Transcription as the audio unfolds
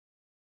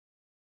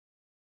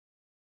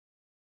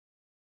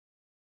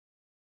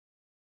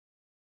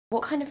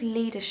What kind of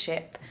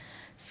leadership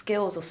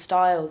skills or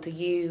style do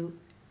you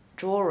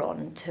draw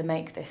on to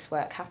make this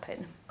work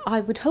happen? I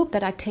would hope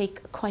that I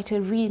take quite a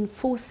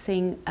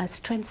reinforcing,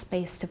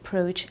 strengths-based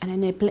approach and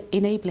an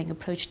enabling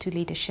approach to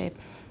leadership.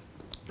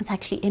 It's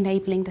actually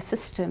enabling the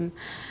system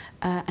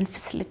and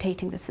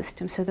facilitating the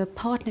system. So the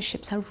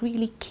partnerships are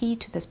really key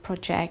to this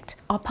project.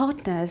 Our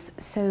partners,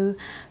 so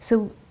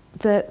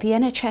the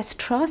NHS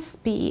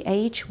Trust,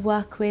 BEH,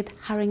 work with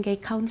Haringey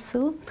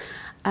Council,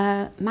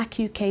 MAC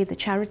UK, the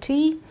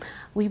charity.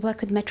 We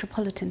work with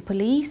Metropolitan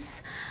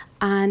Police,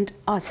 and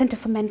our Centre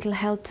for Mental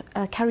Health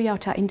carry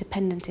out our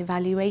independent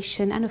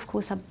evaluation, and of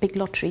course our big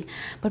lottery.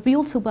 But we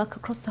also work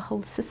across the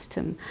whole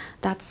system.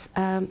 That's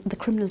the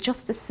criminal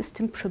justice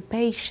system,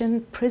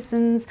 probation,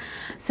 prisons.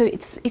 So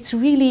it's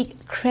really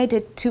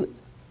credit to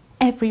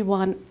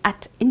everyone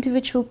at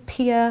individual,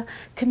 peer,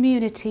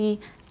 community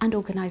and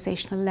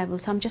organisational level.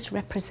 So I'm just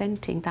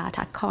representing that.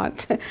 I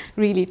can't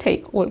really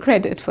take all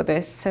credit for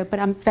this, but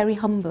I'm very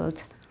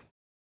humbled.